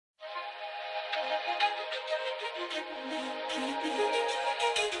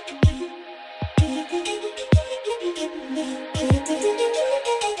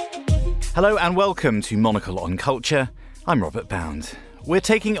Hello and welcome to Monocle on Culture. I'm Robert Bound. We're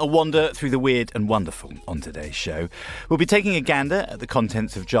taking a wander through the weird and wonderful on today's show. We'll be taking a gander at the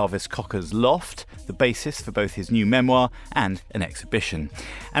contents of Jarvis Cocker's loft, the basis for both his new memoir and an exhibition.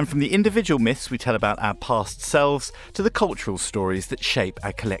 And from the individual myths we tell about our past selves to the cultural stories that shape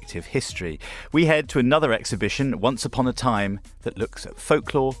our collective history, we head to another exhibition, Once Upon a Time, that looks at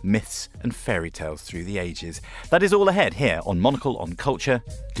folklore, myths and fairy tales through the ages. That is all ahead here on Monocle on Culture.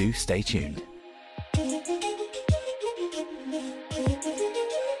 Do stay tuned.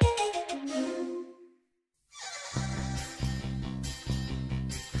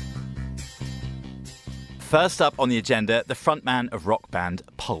 First up on the agenda, the frontman of rock band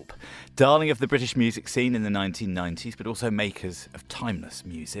Pulp. Darling of the British music scene in the 1990s, but also makers of timeless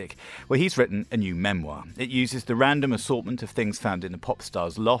music, where he's written a new memoir. It uses the random assortment of things found in a pop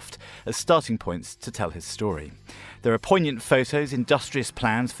star's loft as starting points to tell his story. There are poignant photos, industrious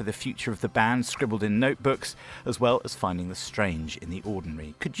plans for the future of the band scribbled in notebooks, as well as finding the strange in the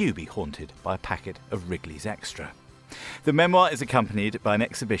ordinary. Could you be haunted by a packet of Wrigley's Extra? The memoir is accompanied by an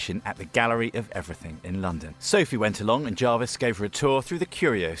exhibition at the Gallery of Everything in London. Sophie went along and Jarvis gave her a tour through the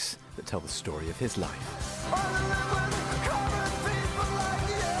curios that tell the story of his life.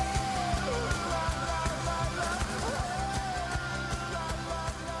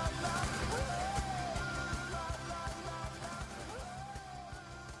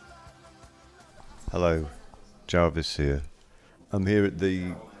 Hello, Jarvis here. I'm here at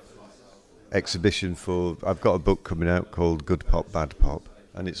the exhibition I've got a book coming out called Good Pop, Bad Pop,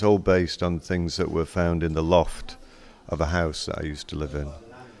 and it's all based on things that were found in the loft of a house that I used to live in.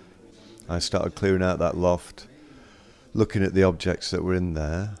 I started clearing out that loft, looking at the objects that were in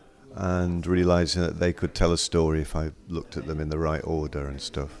there and realising that they could tell a story if I looked at them in the right order and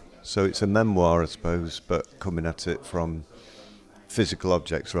stuff. So it's a memoir, I suppose, but coming at it from physical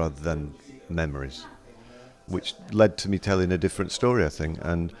objects rather than memories, which led to me telling a different story, I think.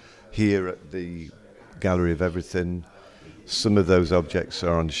 And here at the Gallery of Everything, some of those objects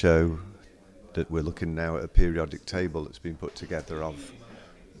are on show. That we're looking now at a periodic table that's been put together of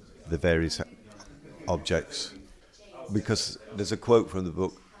the various objects. Because there's a quote from the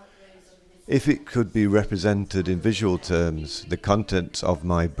book: "If it could be represented in visual terms, the contents of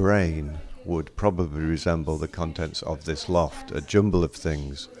my brain would probably resemble the contents of this loft, a jumble of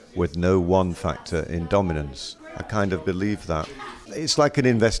things with no one factor in dominance." I kind of believe that. It's like an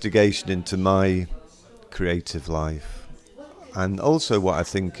investigation into my creative life. And also what I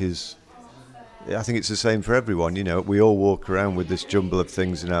think it's the same for everyone, you know, we all walk around with this jumble of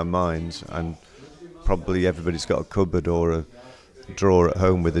things in our minds, and probably everybody's got a cupboard or a drawer at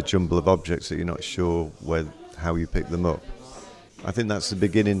home with a jumble of objects that you're not sure how you pick them up. I think that's the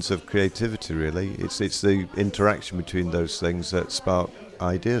beginnings of creativity, really. It's the interaction between those things that spark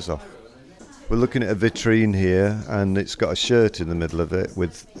ideas off. We're looking at a vitrine here, and it's got a shirt in the middle of it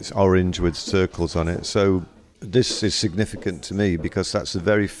it's orange with circles on it. So this is significant to me because that's the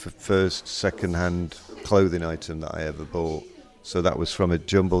very first second-hand clothing item that I ever bought. So that was from a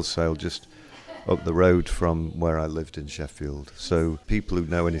jumble sale just up the road from where I lived in Sheffield. So people who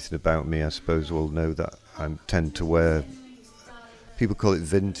know anything about me, I suppose, will know that I tend to wear, people call it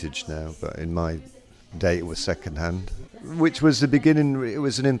vintage now, but in my day it was second-hand, which was the beginning. It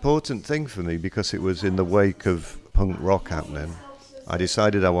was an important thing for me because it was in the wake of punk rock happening. I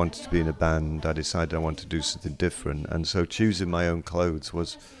decided I wanted to be in a band. I decided I wanted to do something different, and so choosing my own clothes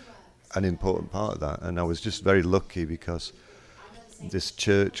was an important part of that. And I was just very lucky because this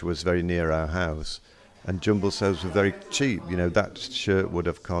church was very near our house, and jumble sales were very cheap. You know, that shirt would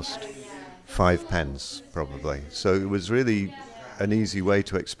have cost 5 pence probably. So it was really an easy way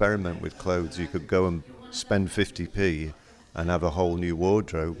to experiment with clothes. You could go and spend 50p and have a whole new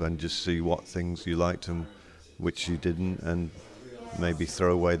wardrobe and just see what things you liked and which you didn't, and maybe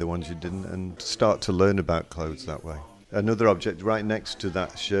throw away the ones you didn't and start to learn about clothes that way. Another object right next to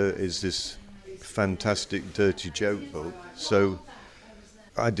that shirt is this fantastic Dirty Joke book. So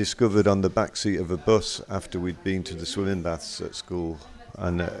I discovered on the back seat of a bus after we'd been to the swimming baths at school,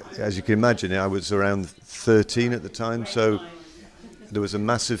 and as you can imagine, I was around 13 at the time, so there was a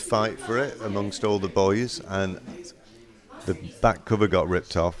massive fight for it amongst all the boys, and the back cover got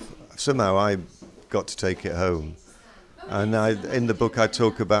ripped off. Somehow I got to take it home. And in the book I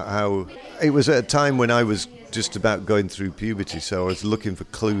talk about how it was at a time when I was just about going through puberty, so I was looking for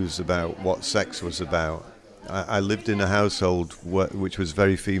clues about what sex was about. I lived in a household which was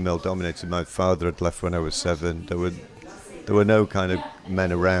very female dominated. My father had left when I was 7. There were no kind of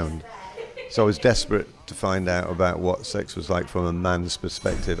men around. So I was desperate to find out about what sex was like from a man's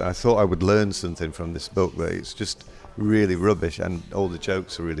perspective. I thought I would learn something from this book, but it's just really rubbish, and all the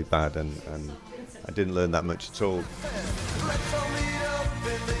jokes are really bad, and I didn't learn that much at all.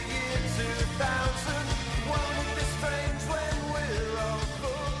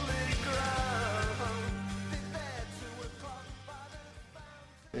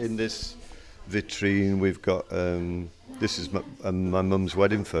 In this vitrine we've got, this is my mum's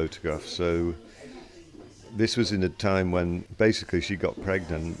wedding photograph. So this was in a time when basically she got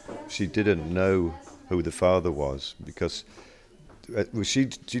pregnant. She didn't know who the father was because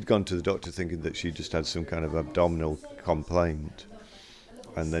she'd gone to the doctor thinking that she just had some kind of abdominal complaint,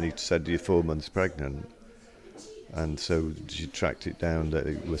 and then he said, "You're 4 months pregnant." And so she tracked it down that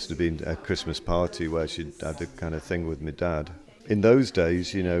it must have been a Christmas party where she'd had a kind of thing with my dad. In those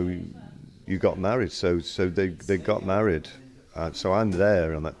days, you know, you got married, so they got married. So I'm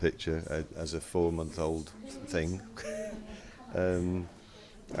there on that picture as a 4-month-old thing. And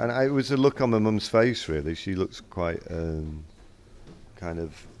it was a look on my mum's face, really. She looks quite kind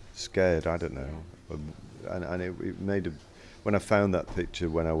of scared, I don't know. And it made a... When I found that picture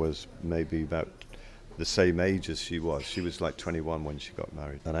when I was maybe about the same age as she was like 21 when she got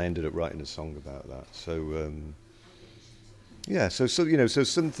married. And I ended up writing a song about that. So... yeah, so you know, so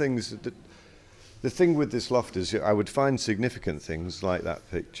some things. The thing with this loft is I would find significant things like that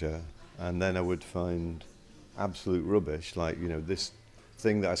picture, and then I would find absolute rubbish, like, you know, this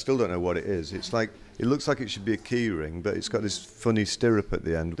thing that I still don't know what it is. It's like, it looks like it should be a key ring, but it's got this funny stirrup at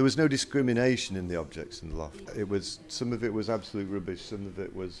the end. There was no discrimination in the objects in the loft. Some of it was absolute rubbish, some of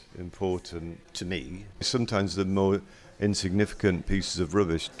it was important to me. Sometimes the more insignificant pieces of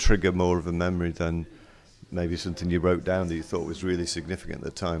rubbish trigger more of a memory than maybe something you wrote down that you thought was really significant at the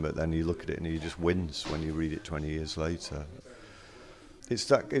time, but then you look at it and you just wince when you read it 20 years later. It's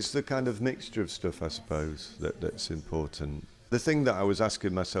the kind of mixture of stuff, I suppose, that's important. The thing that I was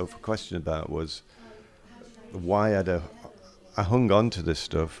asking myself a question about was why I hung on to this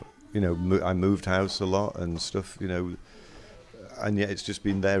stuff. You know, I moved house a lot and stuff, you know, and yet it's just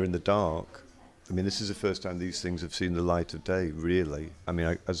been there in the dark. I mean, this is the first time these things have seen the light of day, really. I mean,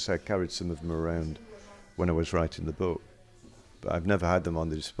 as I say, I carried some of them around when I was writing the book, but I've never had them on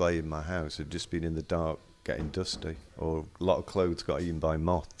the display in my house. They've just been in the dark, getting dusty, or a lot of clothes got eaten by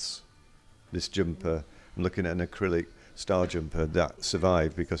moths. This jumper, I'm looking at an acrylic star jumper that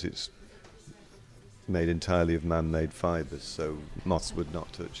survived because it's made entirely of man-made fibres, so moths would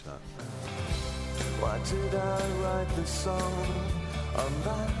not touch that. Why did I write this song on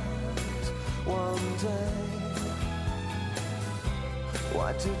that one day?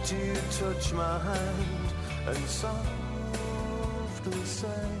 Why did you touch my hand and softly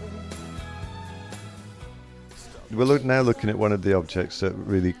say? We're now looking at one of the objects that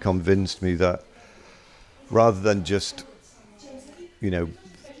really convinced me that rather than just, you know,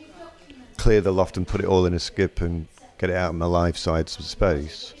 clear the loft and put it all in a skip and get it out of my life-size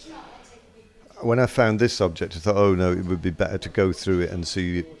space, when I found this object I thought, oh no, it would be better to go through it and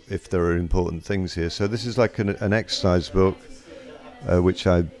see if there are important things here. So this is like an exercise book, which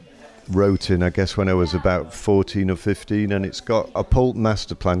I wrote in, I guess, when I was about 14 or 15, and it's got a pulp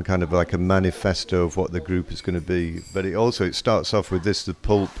master plan, kind of like a manifesto of what the group is going to be. But it starts off with this, the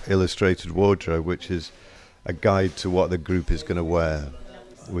Pulp Illustrated Wardrobe, which is a guide to what the group is going to wear.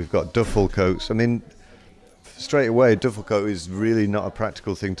 We've got duffel coats. I mean, straight away, a duffel coat is really not a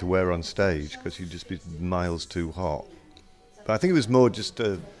practical thing to wear on stage because you'd just be miles too hot. But I think it was more just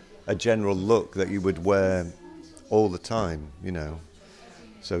a general look that you would wear all the time, you know.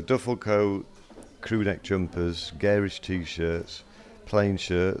 So duffel coat, crew neck jumpers, garish t-shirts, plain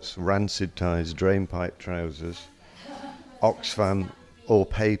shirts, rancid ties, drain pipe trousers, Oxfam or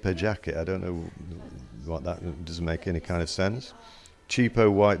paper jacket. I don't know what that doesn't make any kind of sense.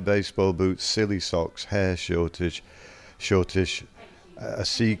 Cheapo white baseball boots, silly socks, hair shortish, a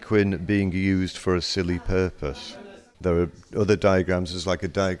sequin being used for a silly purpose. There are other diagrams. There's like a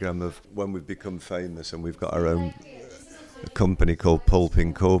diagram of when we've become famous and we've got our own company called Pulp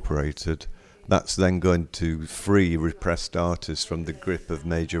Incorporated. That's then going to free repressed artists from the grip of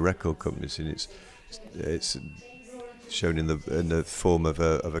major record companies, and it's shown in the form of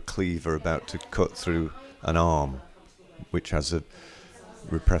a cleaver about to cut through an arm, which has a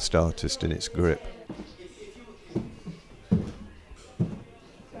repressed artist in its grip.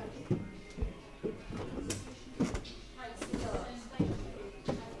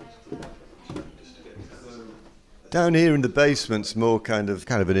 Down here in the basement's more kind of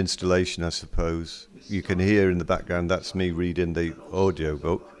an installation, I suppose. You can hear in the background, that's me reading the audio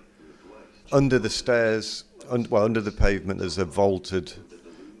book. Under the stairs, under the pavement, there's a vaulted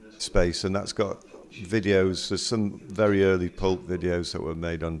space, and that's got videos. There's some very early Pulp videos that were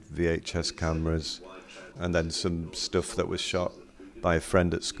made on VHS cameras, and then some stuff that was shot by a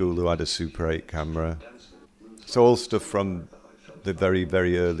friend at school who had a Super 8 camera. So all stuff from the very,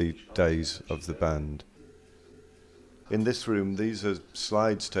 very early days of the band. In this room, these are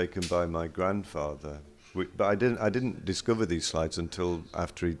slides taken by my grandfather, but I didn't discover these slides until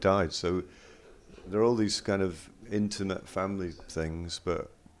after he died. So there are all these kind of intimate family things,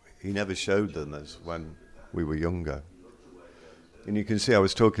 but he never showed them as when we were younger. And you can see I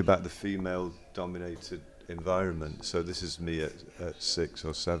was talking about the female-dominated environment. So this is me at 6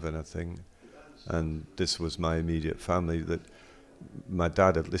 or 7, I think, and this was my immediate family. That my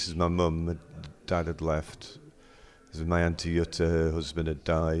dad had, this is my mum. My dad had left. This is my auntie Jutta. Her husband had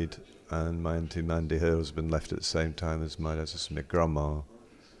died, and my auntie Mandy, her husband, left at the same time as my grandma.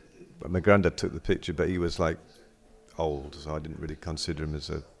 But my granddad took the picture, but he was like old, so I didn't really consider him as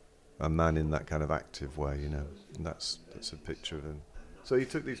a man in that kind of active way, you know. And that's a picture of him. So he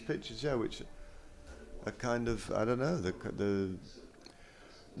took these pictures, yeah, which are kind of, I don't know,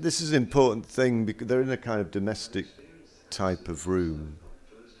 this is an important thing because they're in a kind of domestic type of room.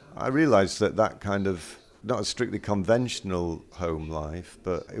 I realised that kind of, not a strictly conventional home life,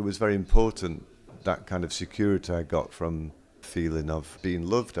 but it was very important, that kind of security I got from feeling of being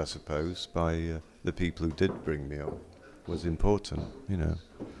loved, I suppose, by the people who did bring me up was important, you know.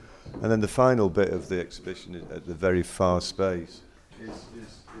 And then the final bit of the exhibition at the very far space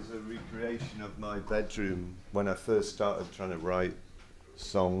is a recreation of my bedroom when I first started trying to write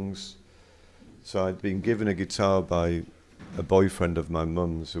songs. So I'd been given a guitar by a boyfriend of my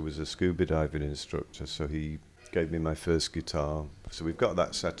mum's who was a scuba diving instructor, so he gave me my first guitar. So we've got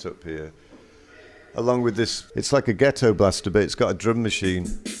that set up here. Along with this, it's like a ghetto blaster, but it's got a drum machine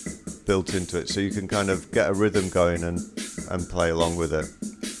built into it, so you can kind of get a rhythm going and play along with it.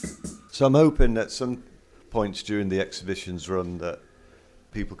 So I'm hoping at some points during the exhibition's run that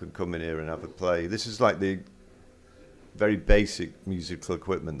people can come in here and have a play. This is like the very basic musical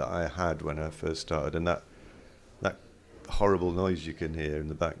equipment that I had when I first started, and that horrible noise you can hear in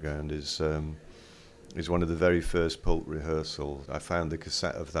the background is one of the very first Pulp rehearsals. I found the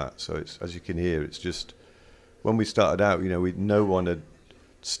cassette of that, so it's, as you can hear, it's just, when we started out, you know, no one had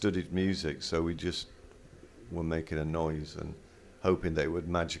studied music, so we just were making a noise and hoping that it would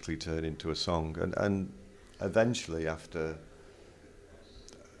magically turn into a song. And eventually, after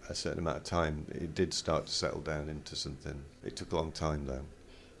a certain amount of time, it did start to settle down into something. It took a long time, though.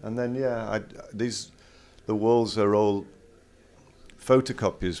 And then, yeah, the walls are all,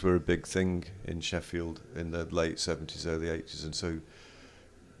 photocopiers were a big thing in Sheffield in the late 70s, early 80s, and so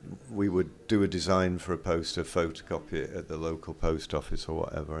we would do a design for a poster, photocopy it at the local post office or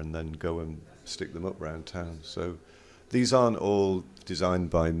whatever, and then go and stick them up around town. So these aren't all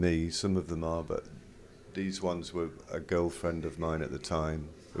designed by me, some of them are, but these ones were a girlfriend of mine at the time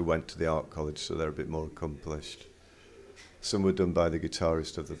who went to the art college, so they're a bit more accomplished. Some were done by the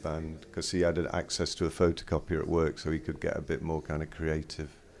guitarist of the band because he had access to a photocopier at work, so he could get a bit more kind of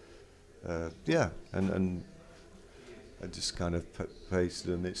creative. And I just kind of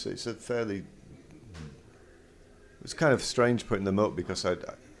pasted them. It's a fairly. It was kind of strange putting them up because I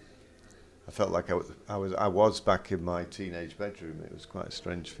felt like I was back in my teenage bedroom. It was quite a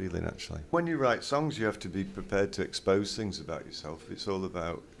strange feeling, actually. When you write songs, you have to be prepared to expose things about yourself. It's all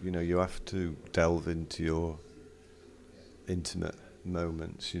about, you know, you have to delve into your intimate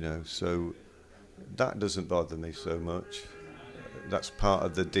moments, you know, so that doesn't bother me so much. That's part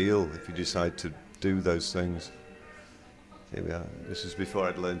of the deal if you decide to do those things. Here we are. This is before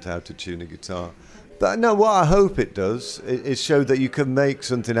I'd learned how to tune a guitar. But no, what I hope it does is show that you can make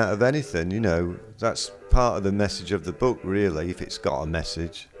something out of anything, you know. That's part of the message of the book, really, if it's got a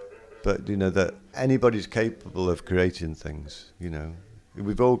message. But, you know, that anybody's capable of creating things, you know.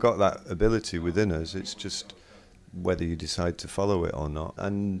 We've all got that ability within us. It's just whether you decide to follow it or not.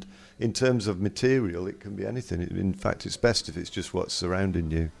 And in terms of material, it can be anything. In fact, it's best if it's just what's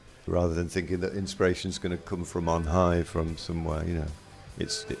surrounding you, rather than thinking that inspiration's going to come from on high, from somewhere, you know.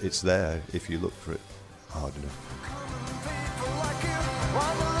 It's there if you look for it hard enough.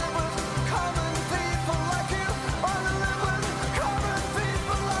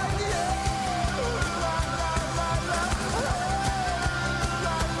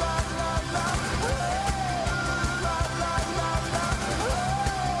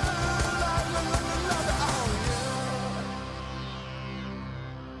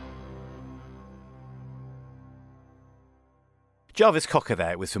 Jarvis Cocker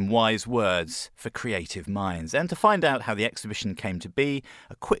there with some wise words for creative minds. And to find out how the exhibition came to be,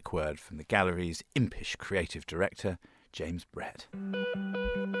 a quick word from the gallery's impish creative director, James Brett.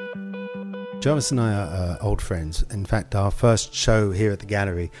 Jarvis and I are old friends. In fact, our first show here at the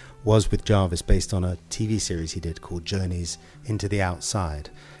Gallery was with Jarvis, based on a TV series he did called Journeys into the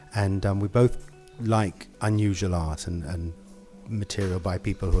Outside. And we both like unusual art and material by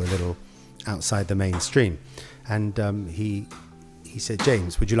people who are a little outside the mainstream. And he said,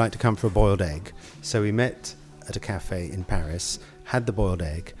 James, would you like to come for a boiled egg? So we met at a cafe in Paris, had the boiled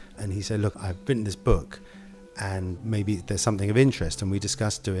egg, and he said, look, I've written this book and maybe there's something of interest, and we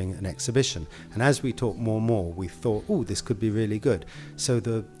discussed doing an exhibition. And as we talked more and more, we thought, oh, this could be really good. So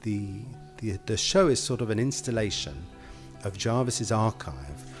the show is sort of an installation of Jarvis's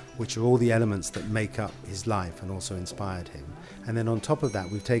archive, which are all the elements that make up his life and also inspired him. And then on top of that,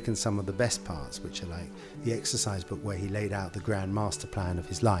 we've taken some of the best parts, which are like the exercise book where he laid out the grand master plan of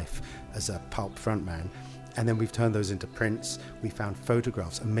his life as a pulp frontman. And then we've turned those into prints. We found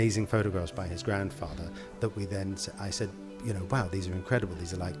photographs, amazing photographs by his grandfather that we then, I said, you know, wow, these are incredible.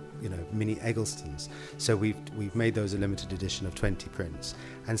 These are like, you know, mini Egglestons. So we've made those a limited edition of 20 prints.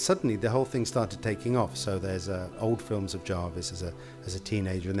 And suddenly the whole thing started taking off. So there's old films of Jarvis as a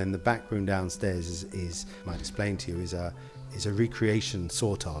teenager. And then the back room downstairs is I might explain to you, is a recreation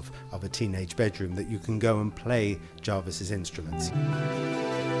sort of a teenage bedroom that you can go and play Jarvis's instruments.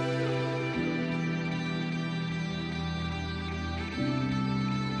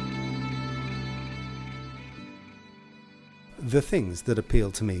 The things that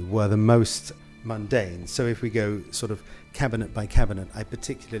appealed to me were the most mundane. So if we go sort of cabinet by cabinet, I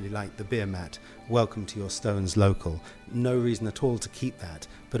particularly like the beer mat, Welcome to Your Stones Local. No reason at all to keep that,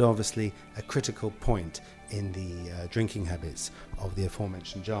 but obviously a critical point in the drinking habits of the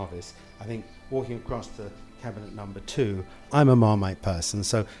aforementioned Jarvis. I think walking across to cabinet number 2, I'm a Marmite person,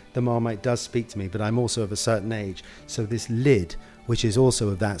 so the Marmite does speak to me, but I'm also of a certain age. So this lid, which is also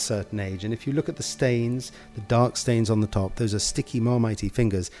of that certain age. And if you look at the stains, the dark stains on the top, those are sticky Marmite-y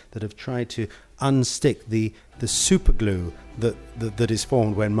fingers that have tried to unstick the super glue that is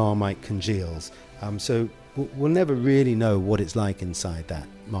formed when Marmite congeals. So we'll never really know what it's like inside that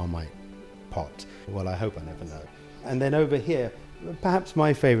Marmite pot. Well, I hope I never know. And then over here, perhaps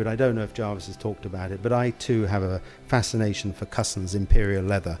my favourite, I don't know if Jarvis has talked about it, but I too have a fascination for Cussons Imperial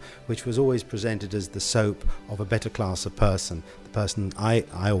Leather, which was always presented as the soap of a better class of person, the person I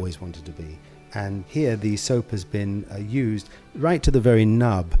always wanted to be. And here the soap has been used right to the very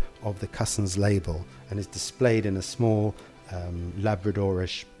nub of the Cussons label and is displayed in a small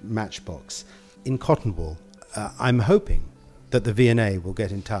Labradorish matchbox in cotton wool. I'm hoping that the V&A will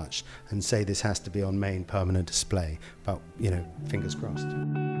get in touch and say this has to be on main permanent display. But, you know, fingers crossed.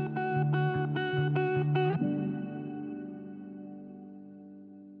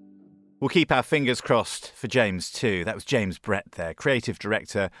 We'll keep our fingers crossed for James too. That was James Brett there, creative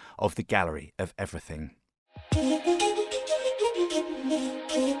director of the Gallery of Everything.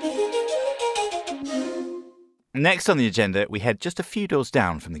 Next on the agenda, we head just a few doors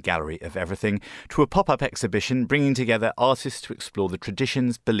down from the Gallery of Everything to a pop-up exhibition bringing together artists to explore the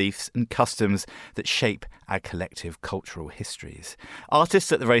traditions, beliefs and customs that shape our collective cultural histories. Artists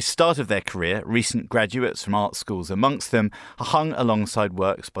at the very start of their career, recent graduates from art schools amongst them, are hung alongside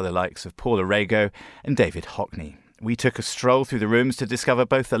works by the likes of Paul Orrego and David Hockney. We took a stroll through the rooms to discover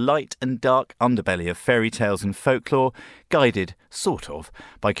both the light and dark underbelly of fairy tales and folklore, guided, sort of,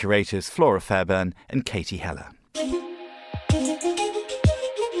 by curators Flora Fairburn and Katie Heller.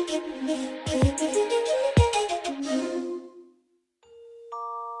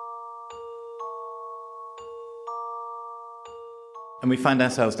 And we find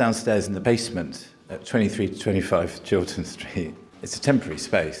ourselves downstairs in the basement at 23 to 25 Chiltern Street. It's a temporary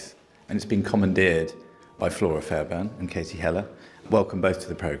space and it's been commandeered by Flora Fairburn and Katie Heller. Welcome both to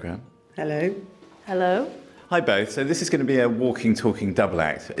the programme. Hello. Hello. Hi both. So this is going to be a walking, talking double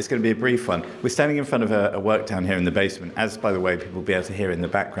act. It's going to be a brief one. We're standing in front of a work down here in the basement. As, by the way, people will be able to hear in the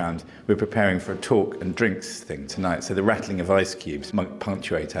background, we're preparing for a talk and drinks thing tonight. So the rattling of ice cubes might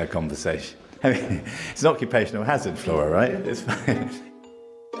punctuate our conversation. I mean, it's an occupational hazard, Flora, right? It's fine.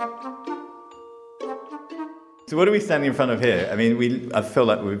 So what are we standing in front of here? I mean, I feel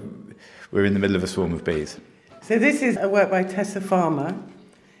like we're in the middle of a swarm of bees. So this is a work by Tessa Farmer,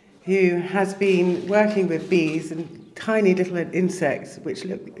 who has been working with bees and tiny little insects, which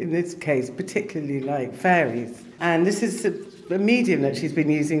look, in this case, particularly like fairies. And this is a medium that she's been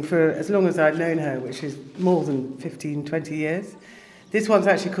using for as long as I've known her, which is more than 15, 20 years. This one's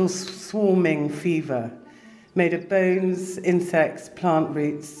actually called Swarming Fever, made of bones, insects, plant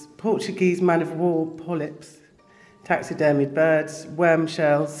roots, Portuguese man-of-war polyps, taxidermied birds, worm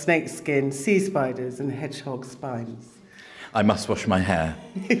shells, snake skin, sea spiders and hedgehog spines. I must wash my hair.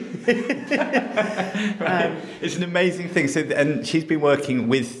 Right. It's an amazing thing. So, and she's been working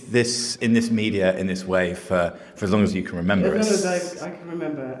with this, in this media, in this way for as long as you can remember. As long as I can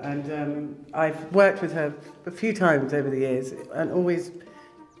remember. And I've worked with her a few times over the years, and always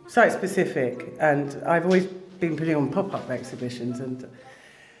site-specific. And I've always been putting on pop-up exhibitions. And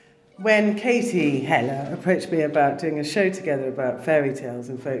when Katie Heller approached me about doing a show together about fairy tales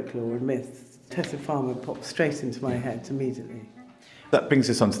and folklore and myths, Tessa Farmer popped straight into my head immediately. That brings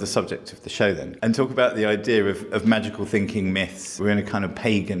us on to the subject of the show then, and talk about the idea of magical thinking myths. We're in a kind of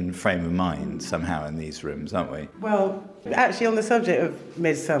pagan frame of mind somehow in these rooms, aren't we? Well, actually on the subject of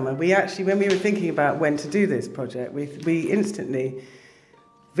Midsummer, when we were thinking about when to do this project, we instantly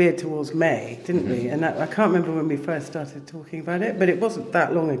veered towards May, didn't we? And I can't remember when we first started talking about it, but it wasn't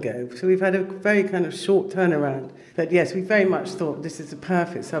that long ago. So we've had a very kind of short turnaround. But yes, we very much thought this is a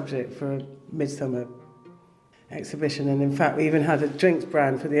perfect subject for a Midsummer exhibition. And in fact, we even had a drinks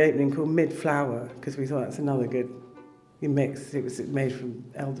brand for the opening called Mid-Flower, because we thought that's another good mix. It was made from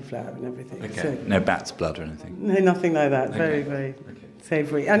elderflower and everything. Okay. So, no bat's blood or anything? No, nothing like that. Okay. Very, very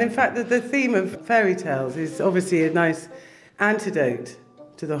savoury. And in fact, the theme of fairy tales is obviously a nice antidote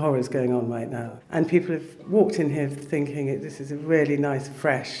to the horrors going on right now. And people have walked in here thinking this is a really nice,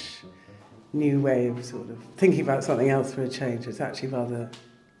 fresh, new way of sort of thinking about something else for a change. It's actually rather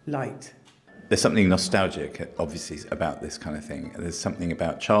light. There's something nostalgic, obviously, about this kind of thing. There's something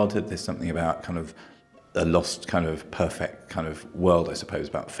about childhood, there's something about kind of a lost kind of perfect kind of world, I suppose,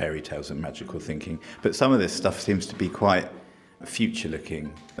 about fairy tales and magical thinking. But some of this stuff seems to be quite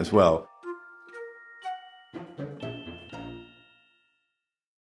future-looking as well.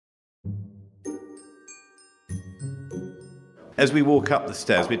 As we walk up the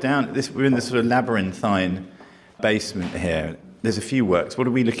stairs, we're in this sort of labyrinthine basement here. There's a few works. What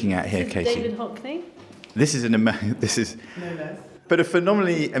are we looking at here, Katie? David Hockney. This is No less. But a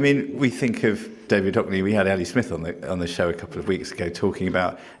phenomenally, I mean, we think of David Hockney. We had Ali Smith on the show a couple of weeks ago talking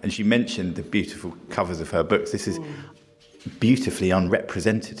about, and she mentioned the beautiful covers of her books. This is beautifully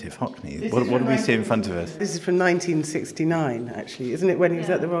unrepresentative Hockney. What do we see in front of us? This is from 1969, actually, isn't it? When he was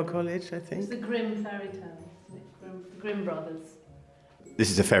at the Royal College, I think. It's the Grimm fairy tale, isn't it? The Grimm brothers.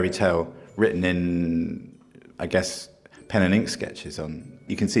 This is a fairy tale written in, I guess, pen and ink sketches on.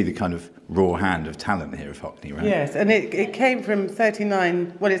 You can see the kind of raw hand of talent here of Hockney, right? Yes, and it came from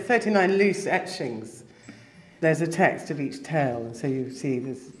 39 loose etchings. There's a text of each tale, and so you see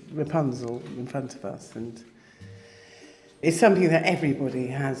there's Rapunzel in front of us, and it's something that everybody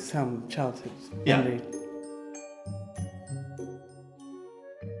has some childhood memory.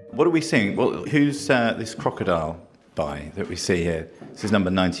 What are we seeing? Well, who's this crocodile by that we see here? This is number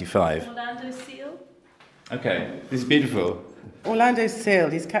 95. Orlando Seal. Okay, this is beautiful. Orlando Seal,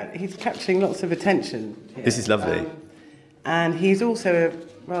 he's capturing lots of attention here. This is lovely. And he's also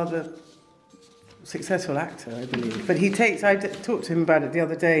a rather successful actor, I believe. But I talked to him about it the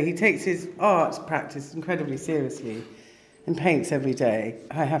other day, he takes his art practice incredibly seriously and paints every day.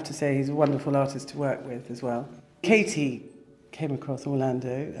 I have to say he's a wonderful artist to work with as well. Katie came across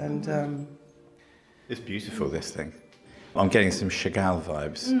Orlando and... It's beautiful, this thing. I'm getting some Chagall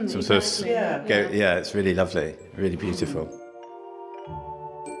vibes. Some sort of... Yeah, it's really lovely, really beautiful.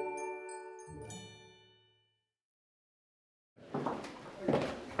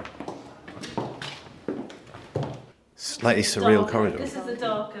 Slightly surreal corridor. This is a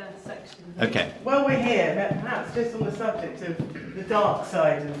darker section. Okay. While we're here, perhaps just on the subject of the dark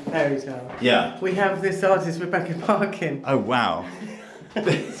side of fairy tale, Yeah. we have this artist, Rebecca Parkin. Oh, wow.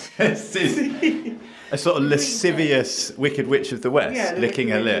 This is a sort of lascivious Wicked Witch of the West, licking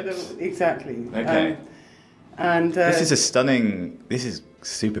her lips. Exactly. Okay. And This is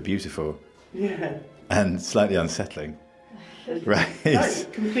super beautiful. Yeah. And slightly unsettling. Right.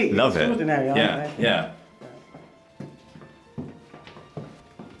 Like, completely Love it. extraordinary, aren't Yeah, they? yeah.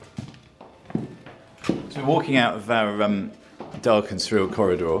 So we're walking out of our dark and surreal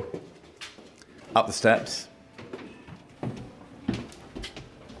corridor, up the steps.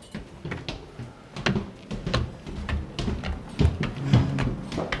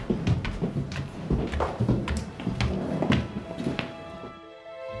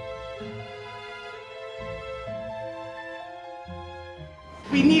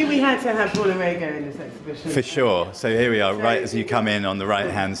 We knew we had to have Paula Rego in this exhibition. For sure. So here we are, right as you come in on the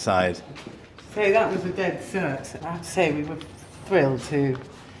right-hand side. So that was a dead cert. I have to say we were thrilled to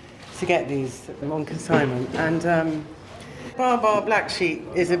get these on consignment. And Bar Black Sheep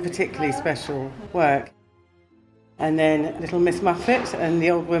is a particularly special work. And then Little Miss Muffet and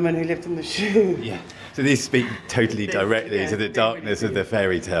the old woman who lived in the shoe. Yeah. So these speak totally directly to the darkness of the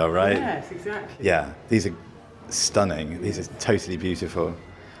fairy tale, right? Yes, exactly. Yeah. These are stunning. These are totally beautiful.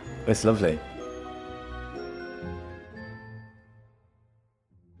 It's lovely.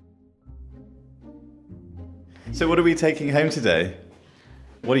 So what are we taking home today?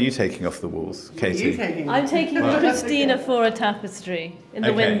 What are you taking off the walls, Katie? I'm taking the Christina Fora tapestry in the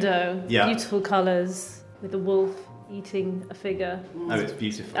Okay. window. Yeah. Beautiful colours with a wolf eating a figure. Oh, it's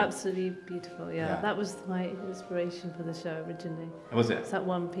beautiful. Absolutely beautiful, yeah. Yeah. That was my inspiration for the show originally. Was it? It's that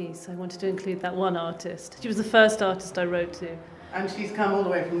one piece. I wanted to include that one artist. She was the first artist I wrote to. And she's come all the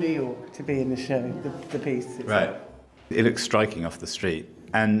way from New York to be in the show, the piece. itself. Right. It looks striking off the street.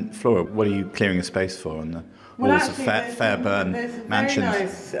 And Flora, what are you clearing a space for on the Well, walls actually, of Fairburn there's a Mansions? very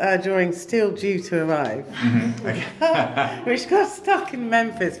nice drawing still due to arrive, which got stuck in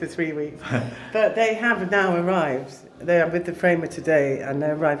Memphis for 3 weeks. But they have now arrived. They are with the framer today, and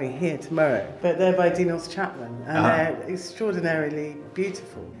they're arriving here tomorrow. But they're by Dinos Chapman, and they're extraordinarily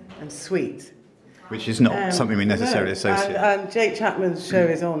beautiful and sweet. Which is not something we necessarily associate. And Jake Chapman's show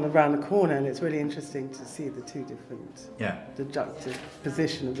is on around the corner, and it's really interesting to see the two different, the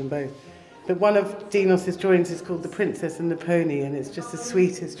juxtaposition of them both. But one of Dinos' drawings is called The Princess and the Pony, and it's just the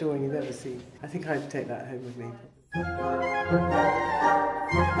sweetest drawing you've ever seen. I think I'd take that home with me.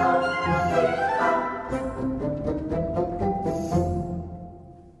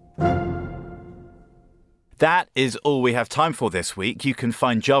 That is all we have time for this week. You can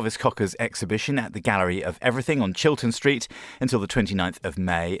find Jarvis Cocker's exhibition at the Gallery of Everything on Chiltern Street until the 29th of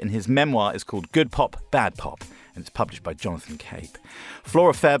May, and his memoir is called Good Pop, Bad Pop, and it's published by Jonathan Cape.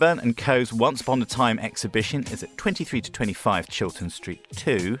 Flora Fairburn and Co.'s Once Upon a Time exhibition is at 23 to 25 Chiltern Street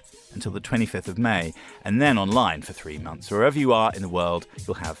 2 until the 25th of May, and then online for 3 months. Wherever you are in the world,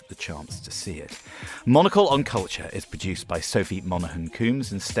 you'll have the chance to see it. Monocle on Culture is produced by Sophie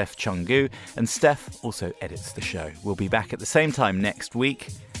Monaghan-Coombs and Steph Chungu, and Steph also edits the show. We'll be back at the same time next week,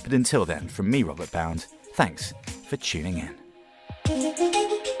 but until then, from me, Robert Bound, thanks for tuning in.